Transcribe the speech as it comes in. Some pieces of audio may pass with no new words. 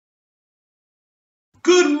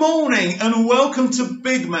Good morning and welcome to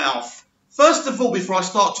Big Mouth. First of all, before I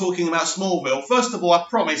start talking about Smallville, first of all, I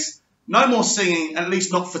promise no more singing, at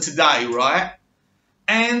least not for today, right?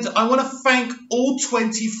 And I want to thank all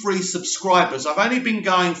 23 subscribers. I've only been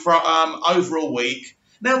going for over a week.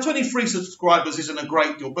 Now, 23 subscribers isn't a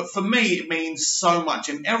great deal, but for me, it means so much.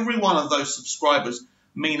 And every one of those subscribers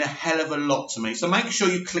mean a hell of a lot to me. So make sure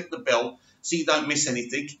you click the bell so you don't miss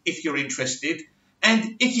anything if you're interested.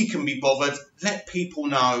 And if you can be bothered, let people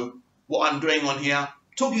know what I'm doing on here.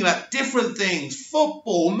 Talking about different things,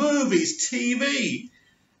 football, movies, TV.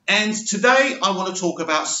 And today I want to talk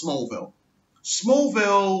about Smallville.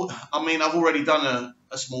 Smallville, I mean, I've already done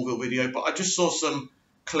a Smallville video, but I just saw some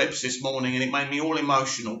clips this morning and it made me all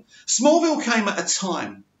emotional. Smallville came at a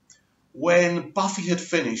time when Buffy had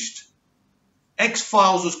finished,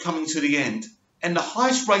 X-Files was coming to the end, and the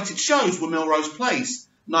highest rated shows were Melrose Place,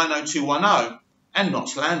 90210, and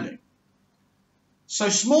Knots Landing. So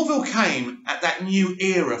Smallville came at that new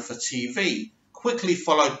era for TV, quickly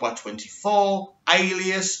followed by 24,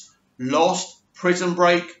 Alias, Lost, Prison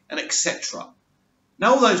Break, and etc.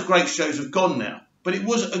 Now all those great shows have gone now, but it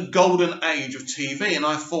was a golden age of TV, and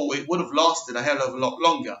I thought it would have lasted a hell of a lot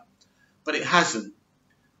longer, but it hasn't.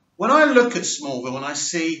 When I look at Smallville and I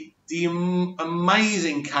see the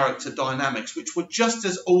amazing character dynamics, which were just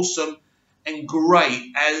as awesome and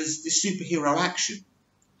great as the superhero action.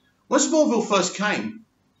 When Smallville first came,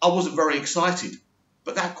 I wasn't very excited,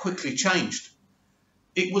 but that quickly changed.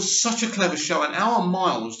 It was such a clever show, and our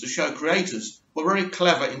Miles, the show creators, were very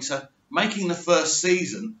clever into making the first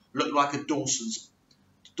season look like a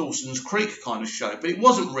Dawson's Creek kind of show, but it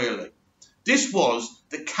wasn't really. This was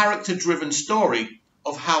the character-driven story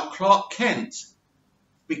of how Clark Kent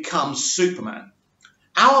becomes Superman.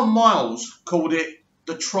 Our Miles called it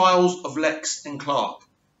The Trials of Lex and Clark.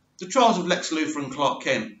 The Trials of Lex Luthor and Clark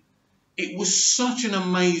Kent. It was such an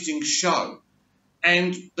amazing show,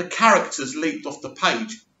 and the characters leaped off the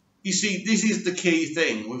page. You see, this is the key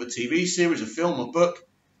thing with a TV series, a film, a book.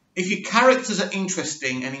 If your characters are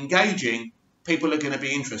interesting and engaging, people are going to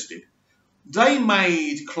be interested. They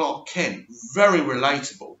made Clark Kent very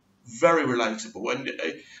relatable,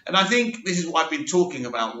 and I think this is what I've been talking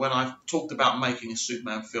about when I've talked about making a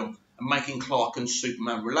Superman film and making Clark and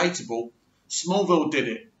Superman relatable. Smallville did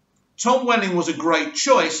it. Tom Welling was a great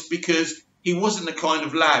choice because he wasn't the kind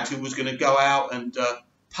of lad who was going to go out and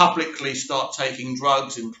publicly start taking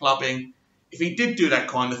drugs and clubbing. If he did do that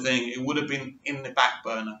kind of thing, it would have been in the back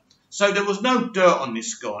burner. So there was no dirt on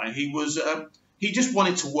this guy. He just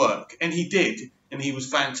wanted to work, and he did, and he was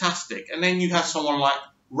fantastic. And then you have someone like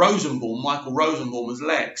Rosenbaum, Michael Rosenbaum as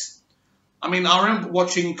Lex. I mean, I remember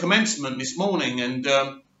watching Commencement this morning and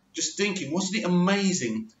just thinking, wasn't it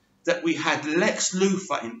amazing that we had Lex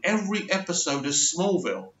Luthor in every episode of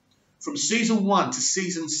Smallville from season 1 to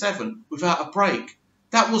season 7 without a break?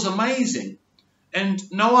 That was amazing. And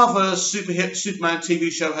no other Superman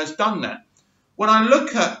TV show has done that. When I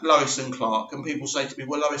look at Lois and Clark and people say to me,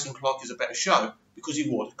 well, Lois and Clark is a better show because he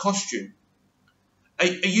wore the costume. Are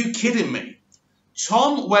you kidding me?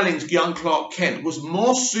 Tom Welling's young Clark Kent was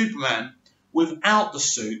more Superman without the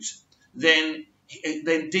suit than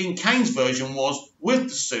Dean Cain's version was with the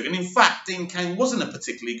suit. And in fact, Dean Cain wasn't a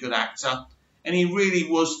particularly good actor, and he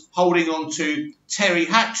really was holding on to Terry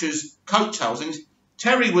Hatcher's coattails. And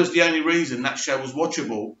Terry was the only reason that show was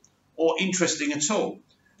watchable or interesting at all.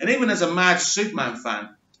 And even as a mad Superman fan,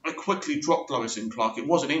 I quickly dropped Lois and Clark. It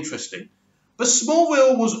wasn't interesting. But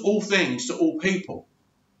Smallville was all things to all people.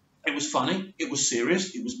 It was funny, it was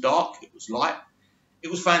serious, it was dark, it was light.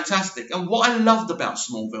 It was fantastic. And what I loved about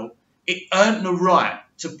Smallville, it earned the right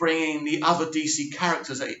to bring in the other DC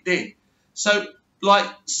characters that it did. So, like,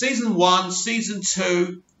 season 1, season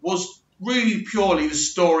 2 was really purely the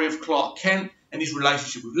story of Clark Kent and his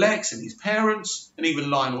relationship with Lex and his parents, and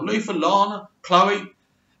even Lionel Luthor, Lana, Chloe.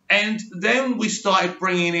 And then we started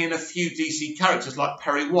bringing in a few DC characters like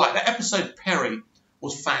Perry White. That episode, Perry,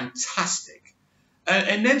 was fantastic.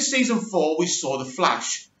 And then season 4, we saw The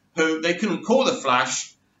Flash, who they couldn't call The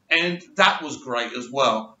Flash, and that was great as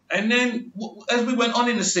well. And then as we went on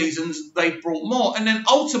in the seasons, they brought more. And then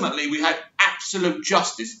ultimately we had Absolute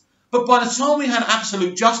Justice. But by the time we had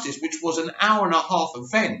Absolute Justice, which was an hour-and-a-half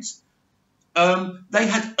event, they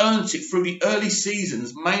had earned it through the early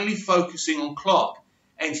seasons, mainly focusing on Clark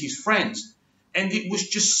and his friends. And it was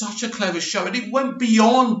just such a clever show. And it went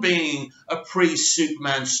beyond being a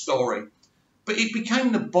pre-Superman story. But it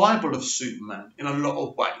became the Bible of Superman in a lot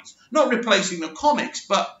of ways. Not replacing the comics,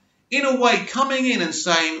 but in a way coming in and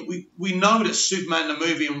saying, we know that Superman the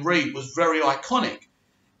movie and Reed was very iconic.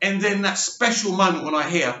 And then that special moment when I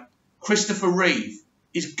hear Christopher Reeve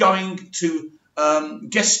is going to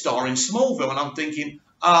guest star in Smallville, and I'm thinking,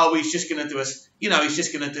 oh, he's just going to do he's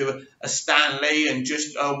just going to do a Stan Lee and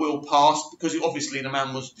just Will Pass, because obviously the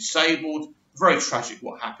man was disabled. Very tragic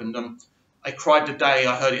what happened. I cried the day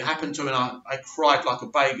I heard it happen to him, and I cried like a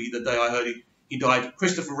baby the day I heard he died.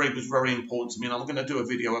 Christopher Reeve was very important to me, and I'm going to do a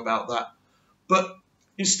video about that. But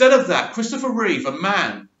instead of that, Christopher Reeve, a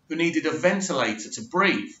man who needed a ventilator to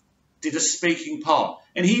breathe, did a speaking part,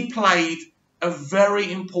 and he played a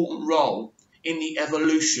very important role in the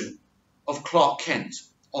evolution of Clark Kent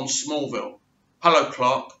on Smallville. Hello,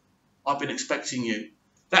 Clark. I've been expecting you.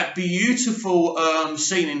 That beautiful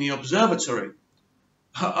scene in the observatory.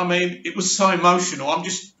 I mean, it was so emotional.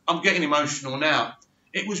 I'm getting emotional now.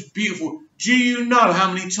 It was beautiful. Do you know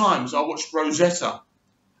how many times I watched Rosetta?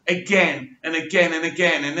 Again and again and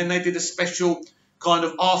again. And then they did a special kind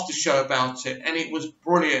of after show about it, and it was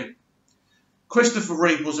brilliant. Christopher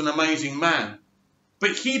Reeve was an amazing man,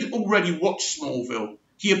 but he'd already watched Smallville.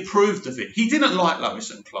 He approved of it. He didn't like Lois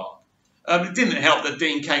and Clark. It didn't help that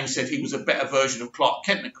Dean Cain said he was a better version of Clark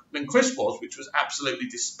Kent than Chris was, which was absolutely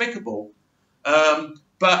despicable. So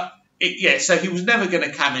he was never going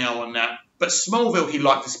to cameo on that. But Smallville, he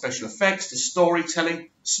liked the special effects, the storytelling.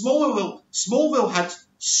 Smallville had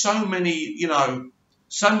so many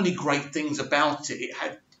great things about it. It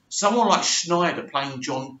had someone like Schneider playing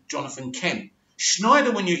Jonathan Kent.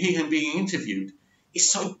 Schneider, when you hear him being interviewed,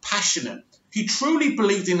 is so passionate. He truly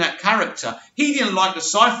believed in that character. He didn't like the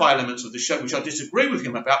sci-fi elements of the show, which I disagree with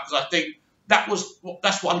him about, because I think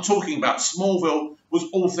that's what I'm talking about. Smallville was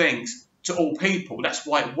all things to all people. That's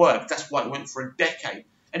why it worked. That's why it went for a decade.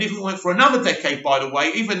 And if it went for another decade, by the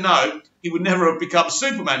way, even though he would never have become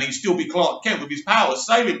Superman, he'd still be Clark Kent with his powers,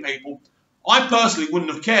 saving people, I personally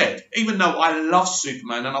wouldn't have cared, even though I love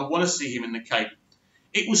Superman and I want to see him in the cape.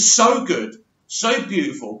 It was so good, so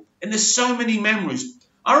beautiful, and there's so many memories.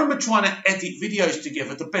 I remember trying to edit videos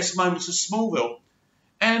together, the best moments of Smallville.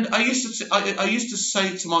 And I used to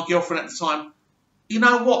say to my girlfriend at the time, you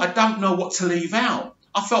know what, I don't know what to leave out.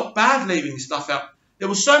 I felt bad leaving stuff out. There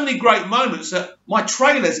were so many great moments that my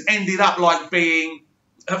trailers ended up like being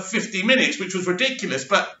 50 minutes, which was ridiculous.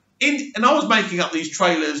 And I was making up these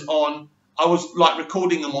trailers I was like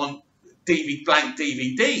recording them on blank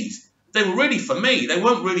DVDs. They were really for me. They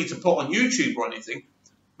weren't really to put on YouTube or anything.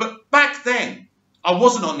 But back then, I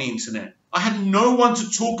wasn't on the internet. I had no one to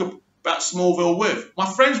talk about Smallville with.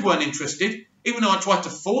 My friends weren't interested, even though I tried to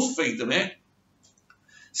force feed them it.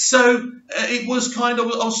 So it was kind of,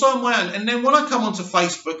 I was so on my own. And then when I come onto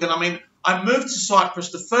Facebook, and I moved to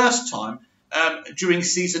Cyprus the first time during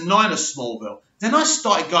season 9 of Smallville. Then I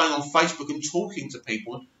started going on Facebook and talking to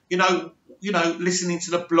people, listening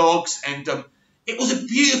to the blogs, and it was a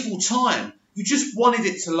beautiful time. You just wanted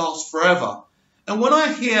it to last forever. And when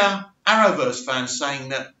I hear Arrowverse fans saying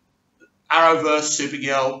that Arrowverse,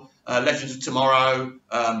 Supergirl, Legends of Tomorrow,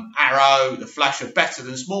 Arrow, The Flash are better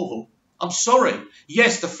than Smallville, I'm sorry.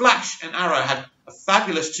 Yes, The Flash and Arrow had a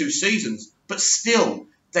fabulous 2 seasons, but still,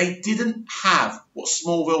 they didn't have what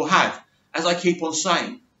Smallville had. As I keep on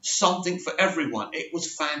saying, something for everyone. It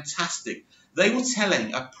was fantastic. They were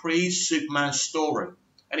telling a pre-Superman story,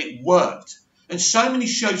 and it worked. And so many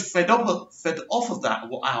shows fed off of that,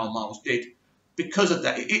 what Alan Miles did, because of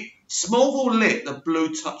that. Smallville lit the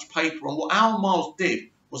blue touch paper, and what Alan Miles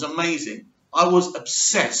did was amazing. I was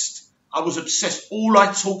obsessed. All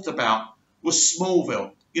I talked about was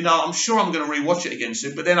Smallville. I'm sure I'm going to rewatch it again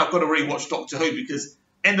soon, but then I've got to rewatch Doctor Who, because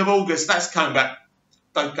end of August, that's coming back.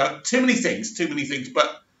 Don't go. Too many things.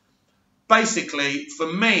 But basically,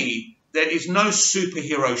 for me, there is no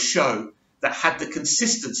superhero show that had the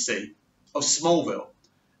consistency of Smallville.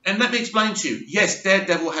 And let me explain to you. Yes,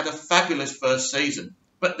 Daredevil had a fabulous first season,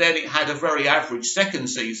 but then it had a very average second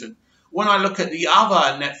season. When I look at the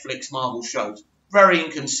other Netflix Marvel shows, very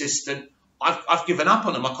inconsistent. I've given up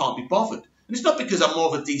on them. I can't be bothered. And it's not because I'm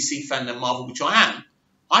more of a DC fan than Marvel, which I am.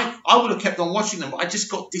 I would have kept on watching them, but I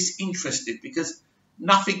just got disinterested because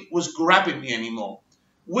nothing was grabbing me anymore.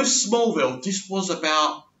 With Smallville, this was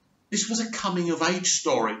a coming-of-age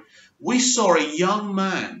story. We saw a young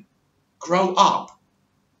man grow up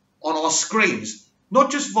on our screens,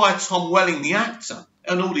 not just via Tom Welling, the actor,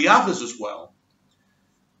 and all the others as well,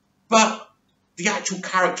 but the actual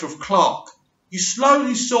character of Clark. You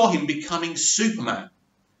slowly saw him becoming Superman.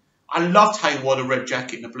 I loved Hayward, a red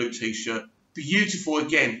jacket and a blue t-shirt. Beautiful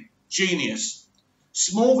again. Genius.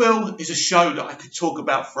 Smallville is a show that I could talk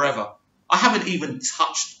about forever. I haven't even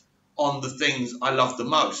touched on the things I love the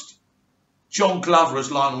most. John Glover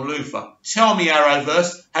as Lionel Luthor. Tell me,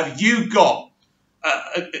 Arrowverse, have you got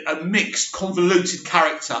a mixed, convoluted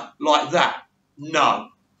character like that? No.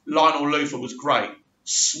 Lionel Luthor was great.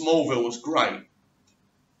 Smallville was great.